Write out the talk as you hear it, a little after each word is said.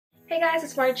Hey guys,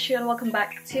 it's Marichu and welcome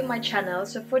back to my channel.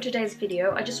 So for today's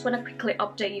video, I just want to quickly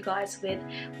update you guys with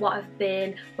what I've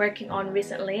been working on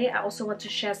recently. I also want to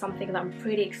share something that I'm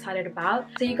pretty excited about.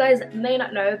 So you guys may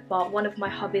not know, but one of my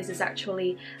hobbies is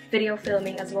actually video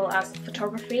filming as well as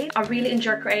photography. I really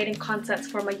enjoy creating content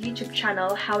for my YouTube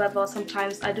channel. However,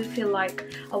 sometimes I do feel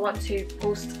like I want to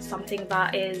post something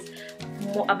that is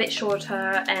a bit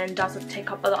shorter and doesn't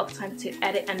take up a lot of time to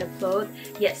edit and upload,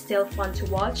 yet still fun to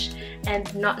watch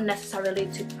and not necessarily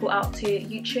to put out to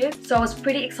YouTube. So I was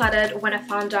pretty excited when I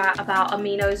found out about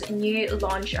Amino's new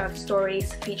launch of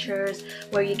stories features,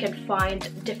 where you can find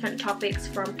different topics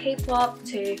from K-pop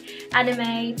to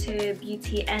anime to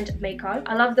beauty and makeup.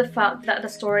 I love the fact that the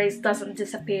stories doesn't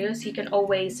disappear, so you can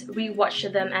always re-watch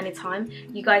them anytime.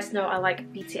 You guys know I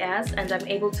like BTS and I'm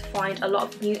able to find a lot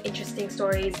of new interesting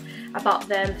stories about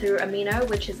them through Amino,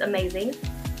 which is amazing.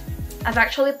 I've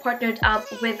actually partnered up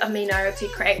with Amino to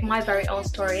create my very own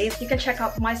stories. You can check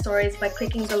out my stories by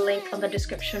clicking the link on the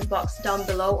description box down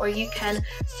below, or you can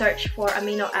search for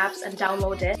Amino apps and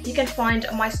download it. You can find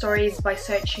my stories by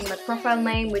searching my profile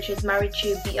name, which is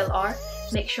Marichu BLR.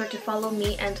 Make sure to follow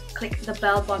me and click the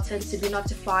bell button to be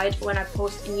notified when I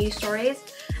post new stories.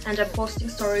 And I'm posting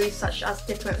stories such as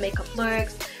different makeup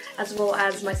looks, as well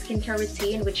as my skincare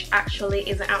routine, which actually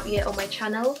isn't out yet on my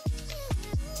channel.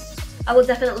 I will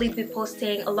definitely be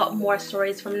posting a lot more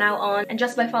stories from now on, and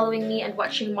just by following me and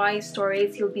watching my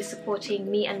stories, you'll be supporting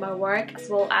me and my work, as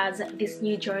well as this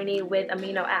new journey with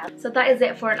Amino app. So that is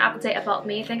it for an update about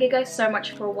me. Thank you guys so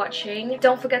much for watching.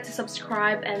 Don't forget to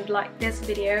subscribe and like this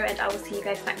video, and I will see you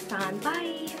guys next time.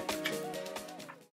 Bye!